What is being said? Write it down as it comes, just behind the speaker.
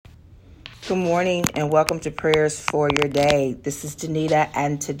Good morning and welcome to Prayers for Your Day. This is Danita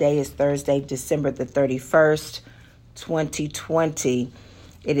and today is Thursday, December the 31st, 2020.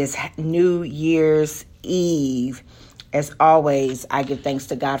 It is New Year's Eve. As always, I give thanks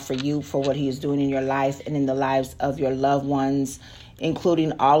to God for you, for what He is doing in your life and in the lives of your loved ones,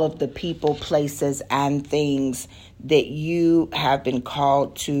 including all of the people, places, and things that you have been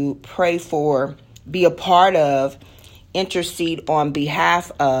called to pray for, be a part of, intercede on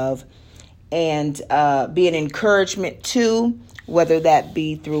behalf of, and be an encouragement to, whether that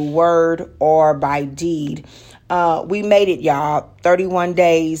be through word or by deed. We made it, y'all. 31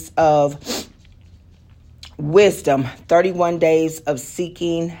 days of wisdom, 31 days of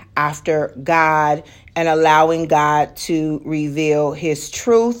seeking after God and allowing God to reveal His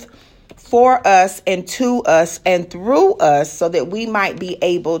truth for us and to us and through us so that we might be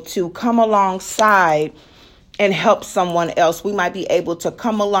able to come alongside and help someone else. We might be able to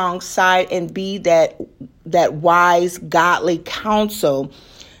come alongside and be that wise, godly counsel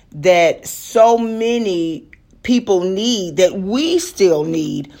that so many people need, that we still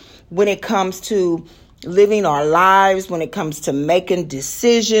need when it comes to living our lives, when it comes to making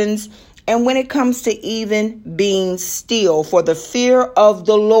decisions, and when it comes to even being still. For the fear of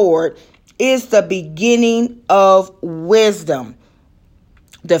the Lord is the beginning of wisdom.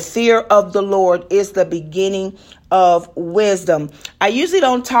 The fear of the Lord is the beginning of wisdom. I usually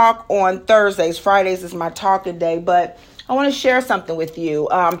don't talk on Thursdays. Fridays is my talking day, but I want to share something with you.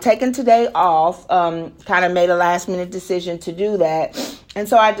 I'm taking today off, kind of made a last minute decision to do that. And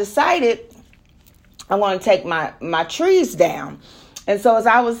so I decided I want to take my trees down. And so as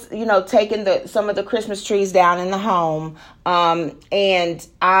I was, taking some of the Christmas trees down in the home, and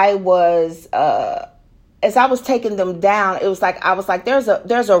I was, as I was taking them down, I was like, there's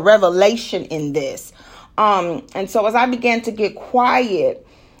a revelation in this. And so as I began to get quiet,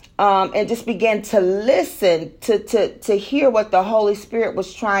 and just began to listen to hear what the Holy Spirit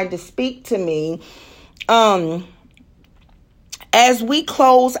was trying to speak to me, as we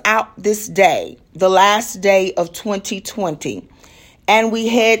close out this day, the last day of 2020, and we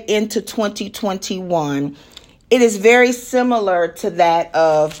head into 2021, it is very similar to that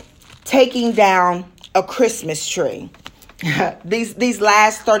of taking down a Christmas tree. These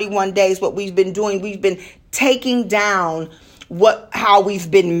last 31 days, what we've been doing, we've been taking down how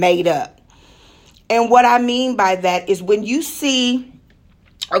we've been made up. And what I mean by that is when you see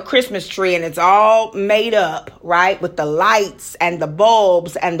a Christmas tree and it's all made up, right, with the lights and the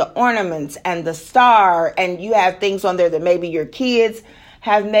bulbs and the ornaments and the star, and you have things on there that maybe your kids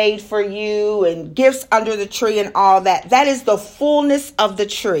have made for you and gifts under the tree and all that. That is the fullness of the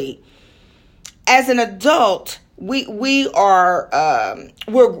tree. As an adult, we are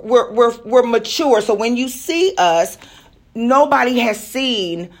we're mature. So when you see us, nobody has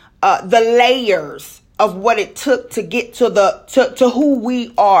seen the layers of what it took to get to who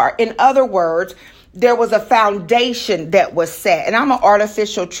we are. In other words, there was a foundation that was set. And I'm an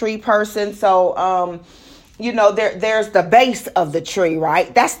artificial tree person, so there's the base of the tree,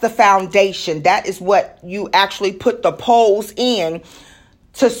 right? That's the foundation. That is what you actually put the poles in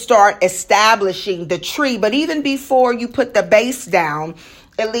to start establishing the tree. But even before you put the base down,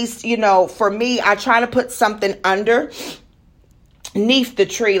 at least, for me, I try to put something underneath the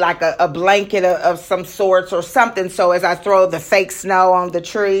tree, like a blanket of some sorts or something. So as I throw the fake snow on the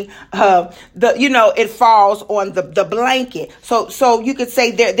tree, it falls on the blanket. So you could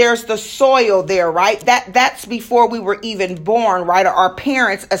say there's the soil there, right? That's before we were even born, right? Our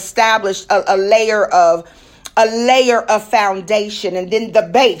parents established a layer of foundation, and then the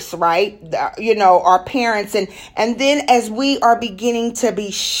base, right? Our parents, and then as we are beginning to be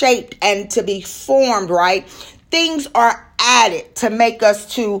shaped and to be formed, right? Things are added to make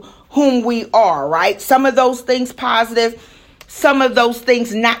us to whom we are, right? Some of those things positive, some of those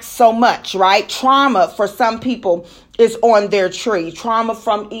things not so much, right? Trauma for some people is on their tree. Trauma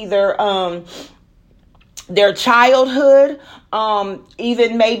from either their childhood,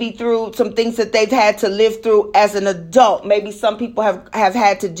 even maybe through some things that they've had to live through as an adult. Maybe some people have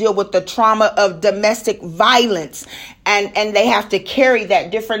had to deal with the trauma of domestic violence, and they have to carry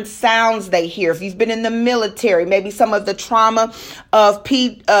that, different sounds they hear. If you've been in the military, maybe some of the trauma of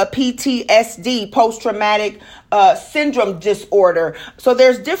PTSD, post-traumatic syndrome disorder. So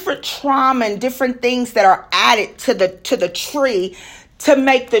there's different trauma and different things that are added to the tree to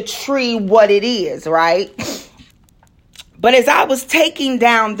make the tree what it is, right? But as I was taking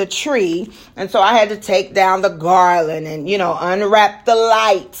down the tree, and so I had to take down the garland and, unwrap the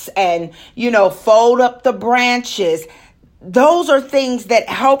lights and, fold up the branches, those are things that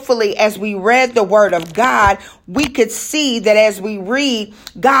hopefully as we read the word of God, we could see that as we read,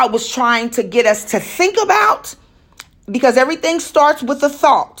 God was trying to get us to think about, because everything starts with a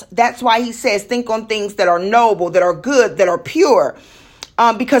thought. That's why he says, think on things that are noble, that are good, that are pure,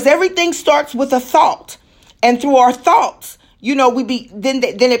 because everything starts with a thought. And through our thoughts, then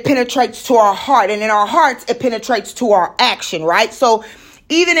it penetrates to our heart, and in our hearts, it penetrates to our action, right? So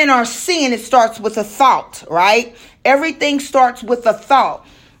even in our sin, it starts with a thought, right? Everything starts with a thought.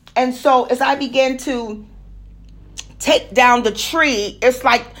 And so as I began to take down the tree, it's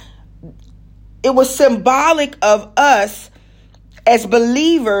like it was symbolic of us as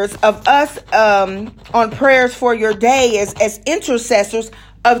believers, of us on Prayers for Your Day as intercessors,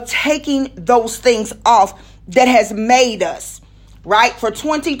 of taking those things off that has made us, right? For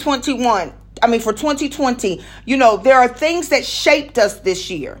 2020, there are things that shaped us this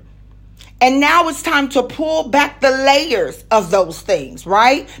year. And now it's time to pull back the layers of those things,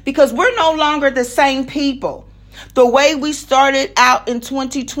 right? Because we're no longer the same people. The way we started out in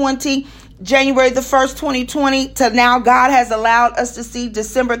 2020, January the 1st, 2020, to now God has allowed us to see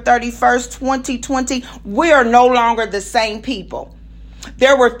December 31st, 2020. We are no longer the same people.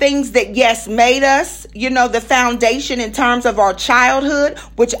 There were things that, yes, made us, the foundation in terms of our childhood,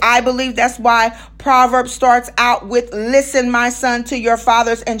 which I believe that's why Proverbs starts out with, listen, my son, to your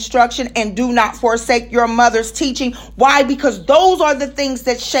father's instruction and do not forsake your mother's teaching. Why? Because those are the things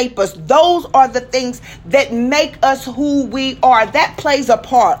that shape us. Those are the things that make us who we are. That plays a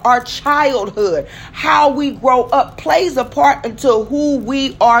part. Our childhood, how we grow up, plays a part into who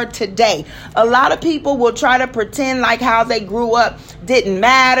we are today. A lot of people will try to pretend like how they grew up didn't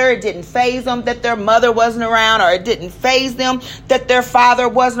matter. It didn't faze them that their mother wasn't around, or it didn't faze them that their father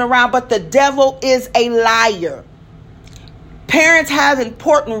wasn't around. But the devil is a liar. Parents have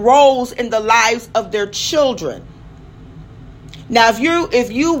important roles in the lives of their children. Now,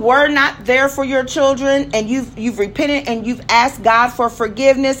 if you were not there for your children and you've repented and you've asked God for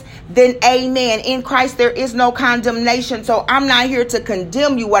forgiveness, then amen. In Christ, there is no condemnation. So I'm not here to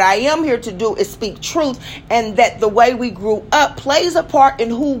condemn you. What I am here to do is speak truth, and that the way we grew up plays a part in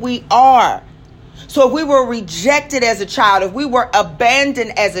who we are. So if we were rejected as a child, if we were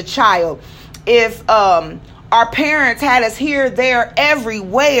abandoned as a child, if our parents had us here, there,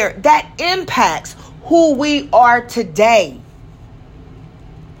 everywhere, that impacts who we are today.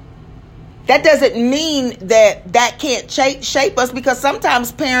 That doesn't mean that can't shape us, because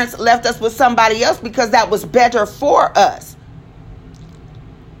sometimes parents left us with somebody else because that was better for us.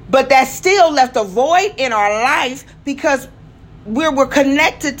 But that still left a void in our life, because we're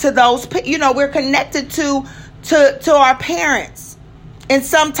connected to those, we're connected to our parents in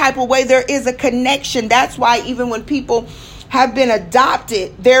some type of way. There is a connection. That's why even when people have been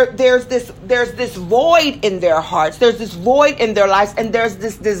adopted, there's this void in their hearts. There's this void in their lives. And there's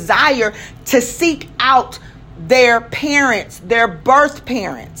this desire to seek out their parents, their birth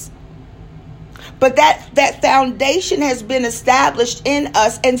parents. But that foundation has been established in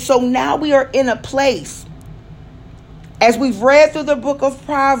us. And so now we are in a place, as we've read through the book of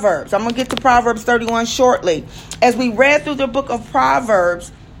Proverbs. I'm going to get to Proverbs 31 shortly. As we read through the book of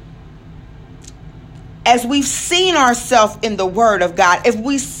Proverbs, as we've seen ourselves in the word of God, if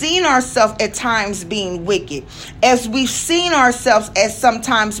we've seen ourselves at times being wicked, as we've seen ourselves as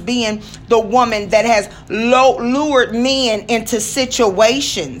sometimes being the woman that has lured men into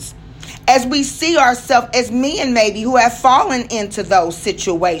situations, as we see ourselves as men maybe who have fallen into those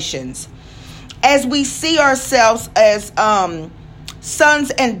situations, as we see ourselves as sons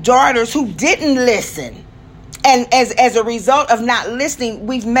and daughters who didn't listen, and as a result of not listening,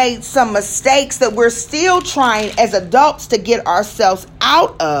 we've made some mistakes that we're still trying as adults to get ourselves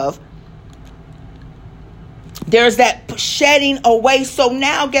out of. There's that shedding away. So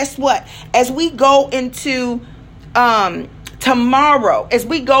now guess what? As we go into tomorrow, as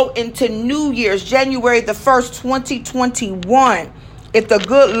we go into New Year's, January the 1st, 2021, if the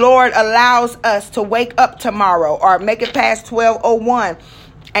good Lord allows us to wake up tomorrow or make it past 12:01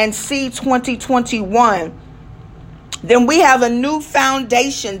 and see 2021, then we have a new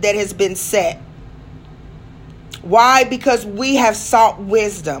foundation that has been set. Why? Because we have sought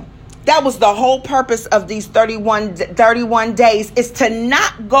wisdom. That was the whole purpose of these 31 days, is to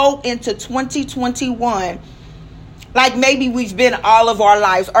not go into 2021 like maybe we've been all of our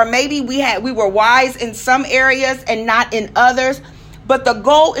lives, or maybe we were wise in some areas and not in others. But the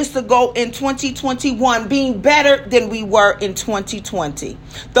goal is to go in 2021 being better than we were in 2020.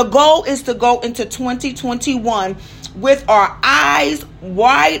 The goal is to go into 2021 with our eyes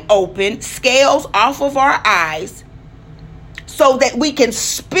wide open, scales off of our eyes, so that we can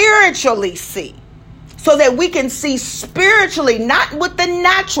spiritually see. so that we can see spiritually, not with the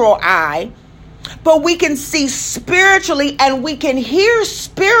natural eye, but we can see spiritually and we can hear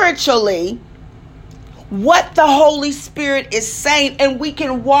spiritually what the Holy Spirit is saying, and we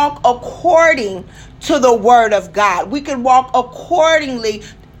can walk according to the word of God. We can walk accordingly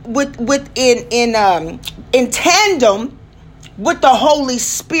in tandem with the Holy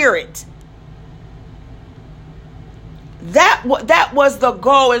Spirit. That was the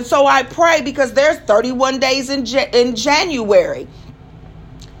goal. And so I pray, because there's 31 days in January.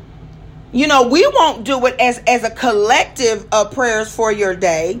 You know, we won't do it as a collective of prayers for your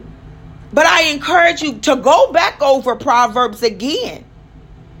day, but I encourage you to go back over Proverbs again.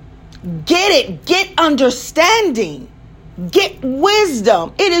 Get it. Get understanding. Get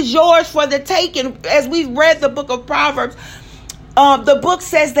wisdom. It is yours for the taking. As we've read the book of Proverbs, the book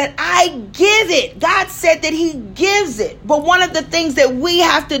says that I give it. God said that he gives it. But one of the things that we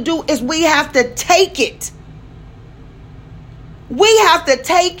have to do is we have to take it. We have to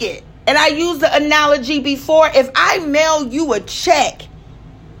take it. And I used the analogy before. If I mail you a check,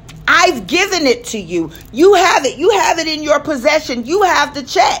 I've given it to you. You have it. You have it in your possession. You have the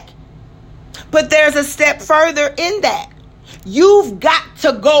check. But there's a step further in that. You've got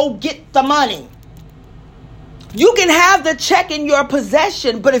to go get the money. You can have the check in your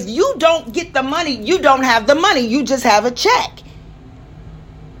possession, but if you don't get the money, you don't have the money. You just have a check.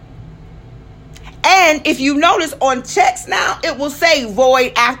 And if you notice on checks now, it will say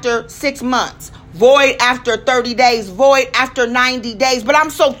void after 6 months, void after 30 days, void after 90 days. But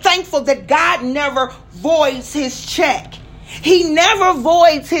I'm so thankful that God never voids his check. He never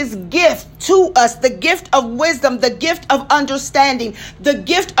voids his gift to us, the gift of wisdom, the gift of understanding, the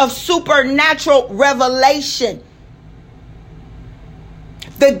gift of supernatural revelation,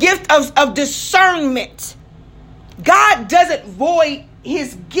 the gift of discernment. God doesn't void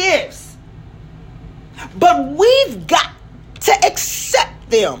his gifts. But we've got to accept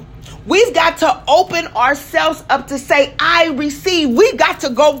them. We've got to open ourselves up to say, I receive. We've got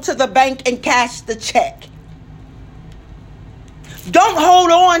to go to the bank and cash the check. Don't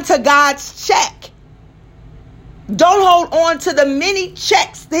hold on to God's check. Don't hold on to the many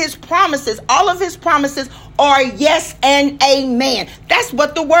checks, his promises. All of his promises are yes and amen. That's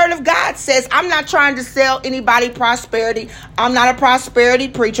what the word of God says. I'm not trying to sell anybody prosperity. I'm not a prosperity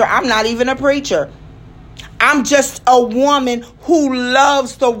preacher. I'm not even a preacher. I'm just a woman who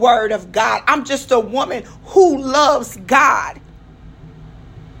loves the word of God. I'm just a woman who loves God.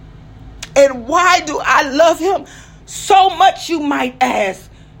 And why do I love him so much, you might ask?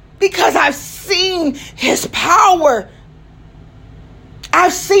 Because I've seen his power.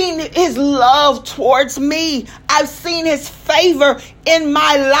 I've seen his love towards me. I've seen his favor in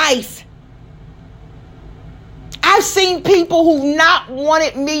my life. I've seen people who've not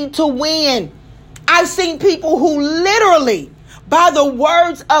wanted me to win. I've seen people who literally, by the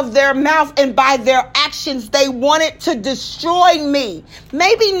words of their mouth and by their actions, they wanted to destroy me.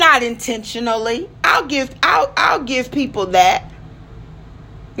 Maybe not intentionally. I'll give people that.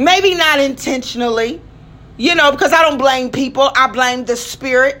 Maybe not intentionally, because I don't blame people. I blame the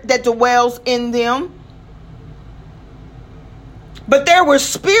spirit that dwells in them. But there were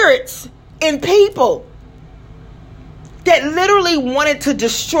spirits in people that literally wanted to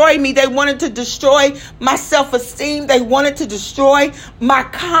destroy me. They wanted to destroy my self-esteem. They wanted to destroy my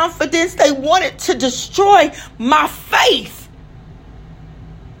confidence. They wanted to destroy my faith.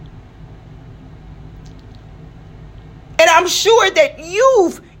 And I'm sure that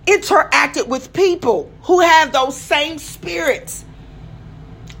you've interacted with people who have those same spirits,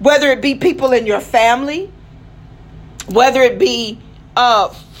 whether it be people in your family, whether it be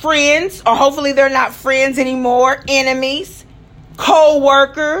friends, or hopefully they're not friends anymore, enemies,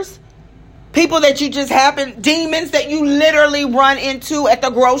 co-workers, people that you just demons that you literally run into at the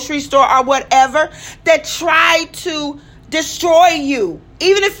grocery store or whatever, that try to destroy you.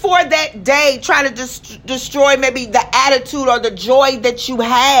 Even if for that day, try to destroy maybe the attitude or the joy that you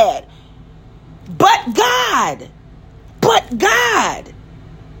had. But God.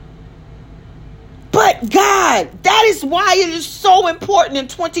 That is why it is so important in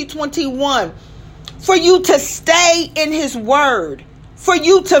 2021 for you to stay in his word, for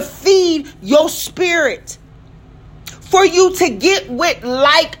you to feed your spirit, for you to get with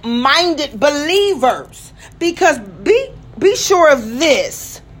like-minded believers. Because be sure of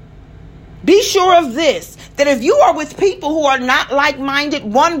this. Be sure of this, that if you are with people who are not like-minded,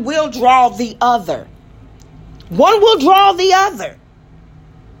 one will draw the other. One will draw the other.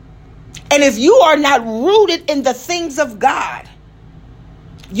 And if you are not rooted in the things of God,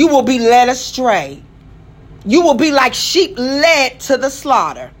 you will be led astray. You will be like sheep led to the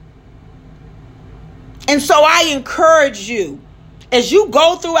slaughter. And so I encourage you, as you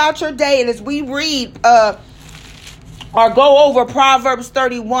go throughout your day and as we read or go over Proverbs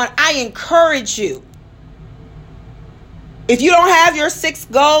 31, I encourage you. If you don't have your 6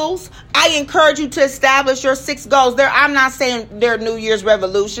 goals, I encourage you to establish your 6 goals. I'm not saying they're New Year's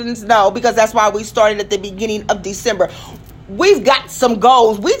resolutions, no, because that's why we started at the beginning of December. We've got some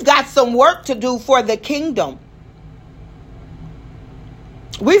goals. We've got some work to do for the kingdom.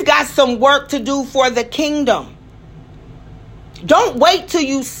 We've got some work to do for the kingdom. Don't wait till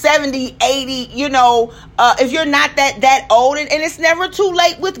you 70, 80, if you're not that old. And it's never too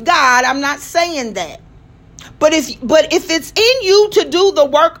late with God. I'm not saying that. But if it's in you to do the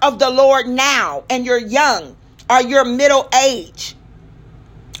work of the Lord now and you're young or you're middle age,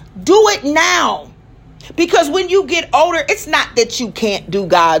 do it now. Because when you get older, it's not that you can't do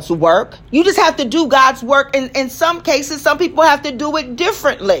God's work. You just have to do God's work. And in some cases, some people have to do it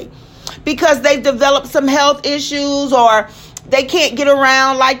differently because they've developed some health issues or they can't get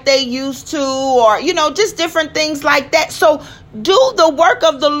around like they used to or, just different things like that. So do the work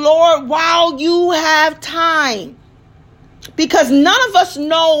of the Lord while you have time. Because none of us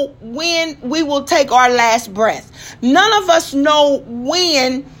know when we will take our last breath. None of us know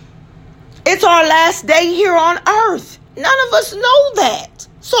when it's our last day here on earth. None of us know that.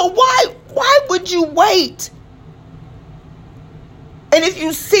 So why would you wait? And if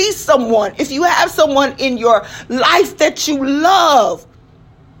you see someone, if you have someone in your life that you love,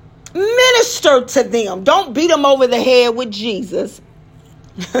 minister to them. Don't beat them over the head with Jesus.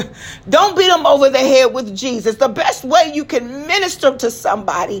 Don't beat them over the head with Jesus. The best way you can minister to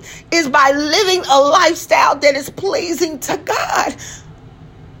somebody is by living a lifestyle that is pleasing to God.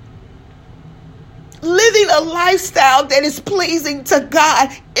 Living a lifestyle that is pleasing to God.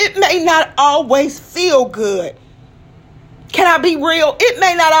 It may not always feel good. Can I be real? It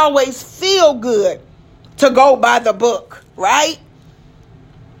may not always feel good to go by the book, right?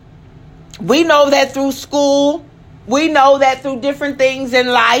 We know that through school. We know that through different things in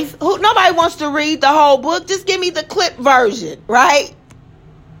life. Nobody wants to read the whole book. Just give me the clip version, right?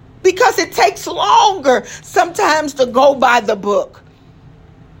 Because it takes longer sometimes to go by the book.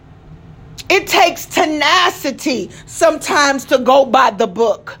 It takes tenacity sometimes to go by the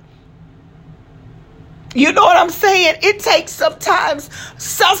book. You know what I'm saying? It takes sometimes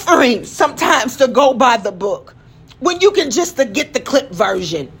suffering sometimes to go by the book. When you can just get the clip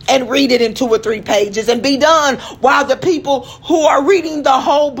version and read it in 2 or 3 pages and be done, while the people who are reading the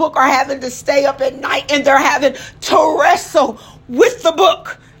whole book are having to stay up at night and they're having to wrestle with the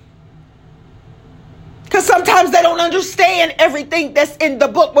book. Because sometimes they don't understand everything that's in the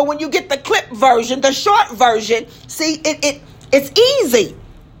book. But when you get the clip version, the short version, see, it's easy.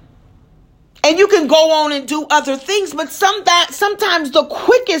 And you can go on and do other things. But sometimes the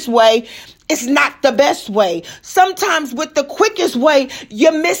quickest way is not the best way. Sometimes with the quickest way,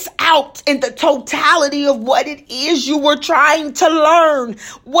 you miss out in the totality of what it is you were trying to learn.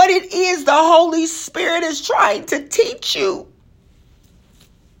 What it is the Holy Spirit is trying to teach you.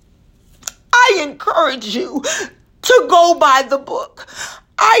 I encourage you to go by the book.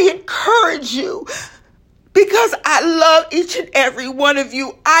 I encourage you because I love each and every one of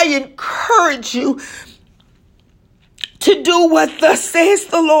you. I encourage you to do what thus says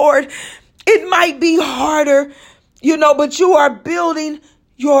the Lord. It might be harder, but you are building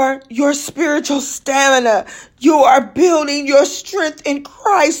your spiritual stamina. You are building your strength in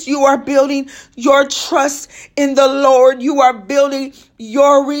Christ. You are building your trust in the Lord. You are building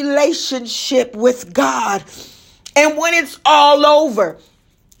your relationship with God. And when it's all over,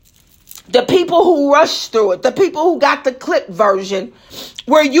 the people who rush through it, the people who got the clip version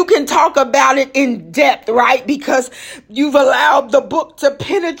where you can talk about it in depth, right? Because you've allowed the book to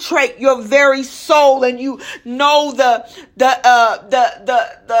penetrate your very soul and you know the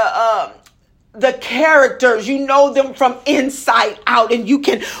characters, you know them from inside out and you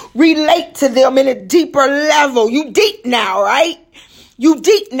can relate to them in a deeper level. You deep now, right? You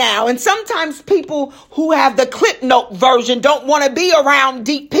deep now. And sometimes people who have the clip note version don't want to be around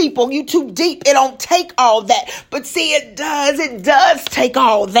deep people. You too deep. It don't take all that. But see, it does take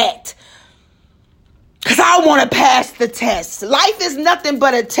all that. Because I want to pass the test. Life is nothing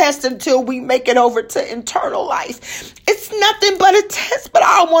but a test until we make it over to eternal life. It's nothing but a test, but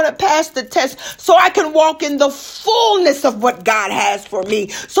I want to pass the test so I can walk in the fullness of what God has for me.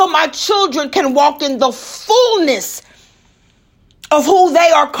 So my children can walk in the fullness of who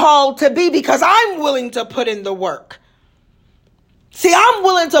they are called to be, because I'm willing to put in the work. See, I'm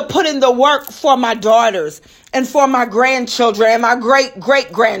willing to put in the work for my daughters and for my grandchildren and my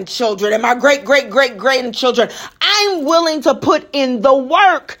great-great-grandchildren and my great-great-great-grandchildren. I'm willing to put in the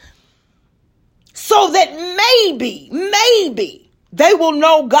work so that maybe they will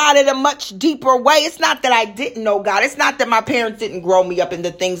know God in a much deeper way. It's not that I didn't know God. It's not that my parents didn't grow me up in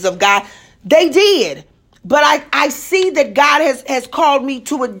the things of God. They did. But I see that God has called me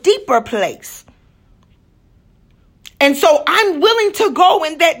to a deeper place. And so I'm willing to go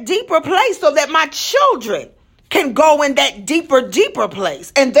in that deeper place so that my children can go in that deeper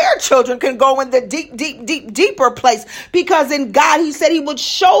place. And their children can go in the deeper place. Because in God, he said he would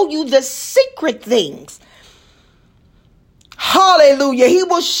show you the secret things. Hallelujah. He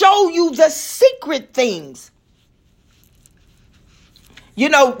will show you the secret things. You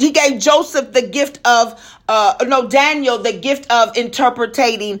know, he gave Joseph the gift of, Daniel, the gift of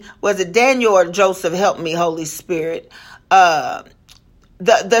interpreting. Was it Daniel or Joseph? Help me, Holy Spirit.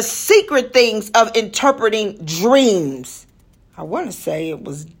 The secret things of interpreting dreams. I want to say it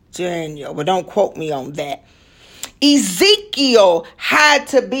was Daniel, but don't quote me on that. Ezekiel had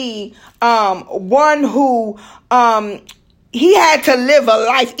to be one who he had to live a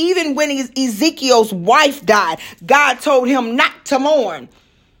life. Even when Ezekiel's wife died, God told him not to mourn.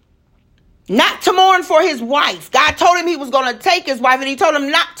 Not to mourn for his wife. God told him he was going to take his wife, and he told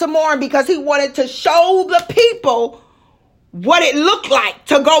him not to mourn because he wanted to show the people what it looked like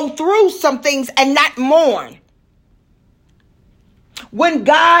to go through some things and not mourn. When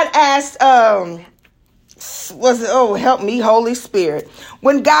God asked, help me, Holy Spirit.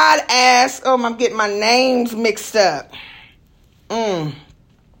 When God asked, I'm getting my names mixed up.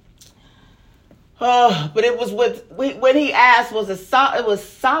 But it was when he asked, it was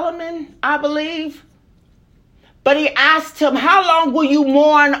Solomon, I believe. But he asked him, how long will you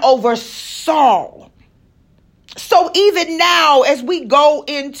mourn over Saul? So even now, as we go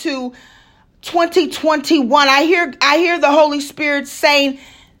into 2021, I hear the Holy Spirit saying,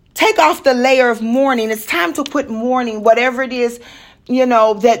 take off the layer of mourning. It's time to quit mourning, whatever it is,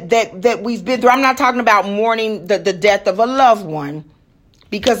 that we've been through. I'm not talking about mourning the death of a loved one,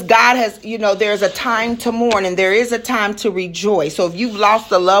 because God has, there's a time to mourn and there is a time to rejoice. So if you've lost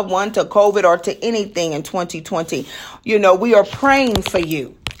a loved one to COVID or to anything in 2020, we are praying for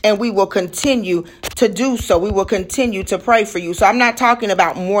you. And we will continue to do so. We will continue to pray for you. So I'm not talking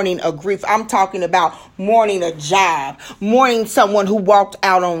about mourning a grief. I'm talking about mourning a job, mourning someone who walked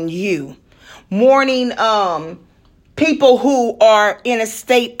out on you, mourning people who are in a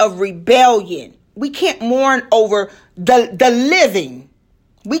state of rebellion. We can't mourn over the living.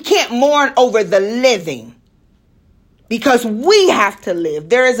 We can't mourn over the living because we have to live.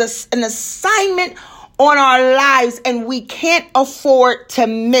 There is an assignment on our lives, and we can't afford to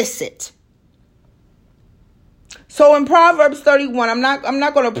miss it. So in Proverbs 31, I'm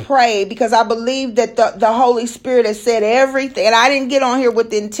not going to pray because I believe that the Holy Spirit has said everything. And I didn't get on here with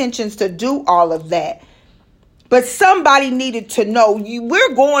the intentions to do all of that. But somebody needed to know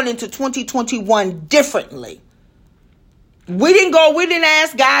we're going into 2021 differently. We didn't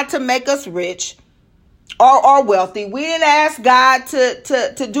ask God to make us rich or wealthy. We didn't ask God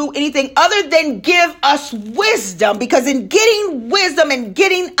to do anything other than give us wisdom, because in getting wisdom and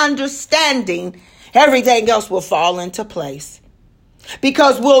getting understanding, everything else will fall into place,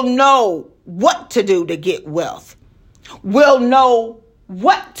 because we'll know what to do to get wealth. We'll know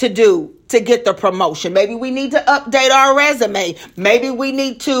what to do to get the promotion. Maybe we need to update our resume. Maybe we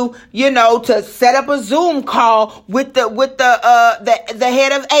need to, to set up a Zoom call with the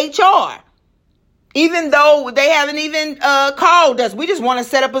head of HR. Even though they haven't even called us, we just want to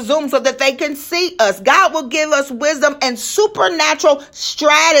set up a Zoom so that they can see us. God will give us wisdom and supernatural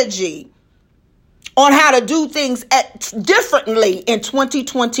strategy on how to do things differently in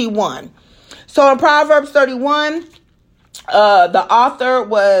 2021. So in Proverbs 31, the author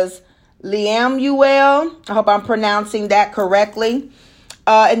was Lemuel. I hope I'm pronouncing that correctly.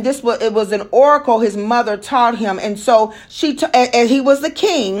 And it was an oracle his mother taught him. And so and he was the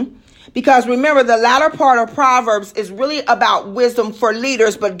king. Because remember, the latter part of Proverbs is really about wisdom for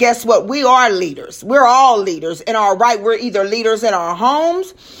leaders. But guess what? We are leaders. We're all leaders in our right. We're either leaders in our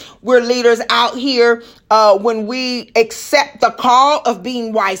homes. We're leaders out here when we accept the call of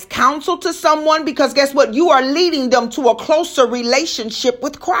being wise counsel to someone. Because guess what? You are leading them to a closer relationship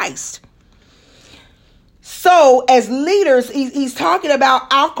with Christ. So as leaders, he's talking about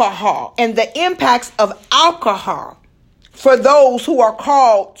alcohol and the impacts of alcohol for those who are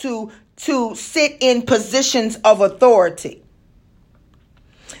called to sit in positions of authority.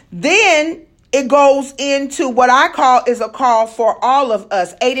 Then it goes into what I call is a call for all of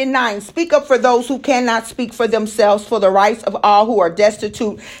us. 8 and 9. Speak up for those who cannot speak for themselves, for the rights of all who are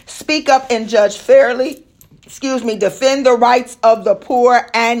destitute. Speak up and judge fairly. Defend the rights of the poor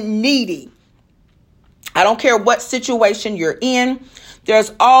and needy. I don't care what situation you're in.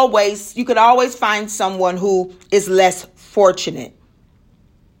 You could always find someone who is less fortunate.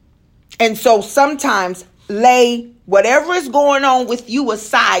 And so sometimes lay whatever is going on with you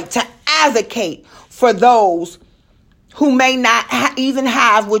aside to advocate for those who may not even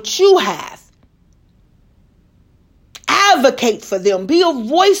have what you have. Advocate for them. Be a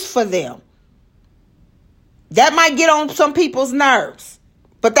voice for them. That might get on some people's nerves,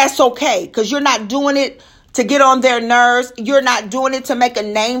 but that's okay, because you're not doing it to get on their nerves. You're not doing it to make a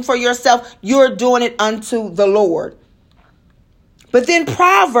name for yourself. You're doing it unto the Lord. But then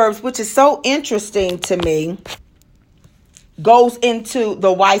Proverbs, which is so interesting to me, goes into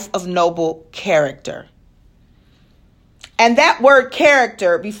the wife of noble character. And that word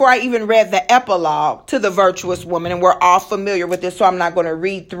character, before I even read the epilogue to the virtuous woman, and we're all familiar with this, so I'm not going to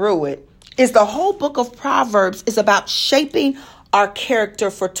read through it, is the whole book of Proverbs is about shaping our character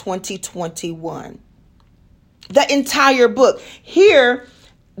for 2021. The entire book. Here,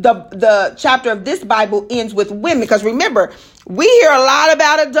 the chapter of this Bible ends with women, because remember, we hear a lot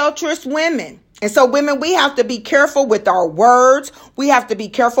about adulterous women. And so women, we have to be careful with our words. We have to be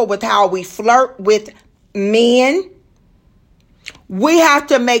careful with how we flirt with men. We have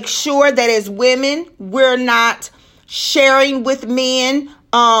to make sure that as women, we're not sharing with men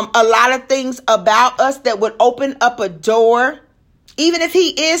a lot of things about us that would open up a door. Even if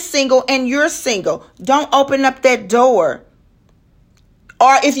he is single and you're single, don't open up that door.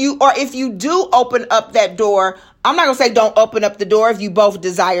 Or if you do open up that door, I'm not going to say don't open up the door if you both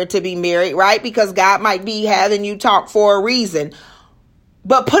desire to be married, right? Because God might be having you talk for a reason.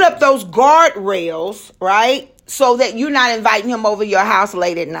 But put up those guardrails, right? So that you're not inviting him over your house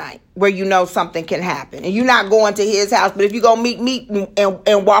late at night where you know something can happen. And you're not going to his house. But if you go meet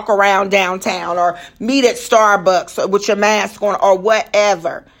and walk around downtown, or meet at Starbucks with your mask on or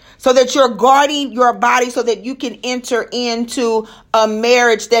whatever, so that you're guarding your body so that you can enter into a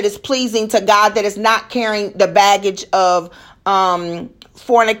marriage that is pleasing to God, that is not carrying the baggage of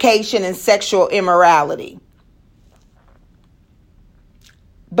fornication and sexual immorality.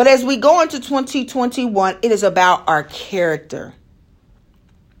 But as we go into 2021, it is about our character.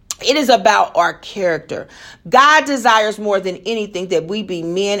 It is about our character. God desires more than anything that we be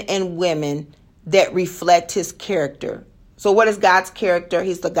men and women that reflect his character. So what is God's character?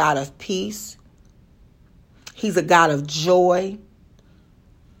 He's the God of peace. He's a God of joy.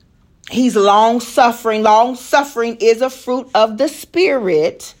 He's long-suffering. Long-suffering is a fruit of the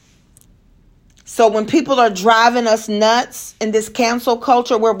Spirit. So when people are driving us nuts in this cancel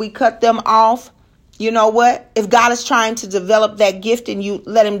culture where we cut them off, you know what? If God is trying to develop that gift in you,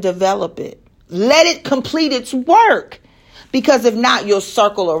 let him develop it. Let it complete its work. Because if not, you'll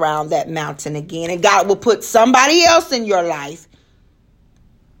circle around that mountain again. And God will put somebody else in your life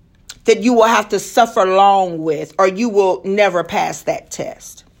that you will have to suffer long with, or you will never pass that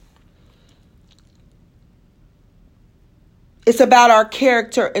test. It's about our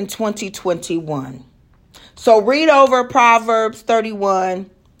character in 2021. So read over Proverbs 31.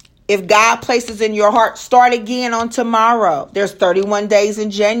 If God places in your heart, start again on tomorrow. There's 31 days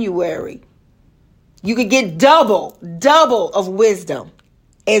in January. You could get double of wisdom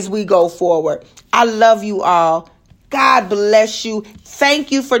as we go forward. I love you all. God bless you.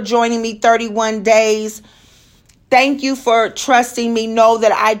 Thank you for joining me 31 days. Thank you for trusting me. Know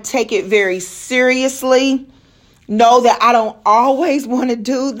that I take it very seriously. Know that I don't always want to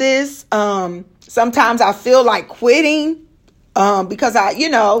do this. Sometimes I feel like quitting because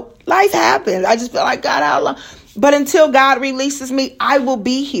life happens. I just feel like, God, how long? But until God releases me, I will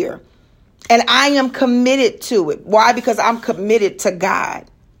be here. And I am committed to it. Why? Because I'm committed to God.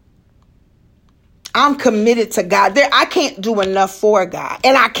 I'm committed to God. I can't do enough for God.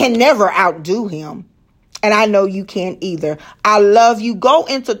 And I can never outdo him. And I know you can't either. I love you. Go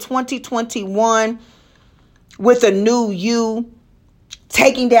into 2021 with a new you,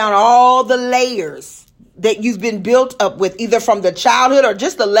 taking down all the layers that you've been built up with, either from the childhood or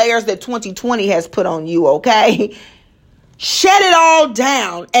just the layers that 2020 has put on you, okay? Shed it all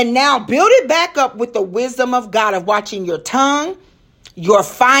down and now build it back up with the wisdom of God, of watching your tongue, your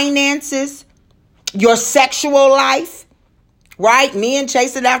finances, your sexual life, right? Men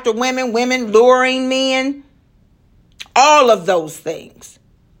chasing after women, women luring men, all of those things.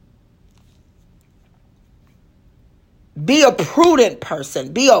 Be a prudent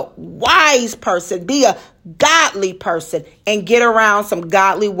person. Be a wise person. Be a godly person. And get around some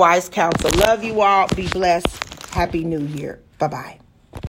godly, wise counsel. Love you all. Be blessed. Happy New Year. Bye-bye.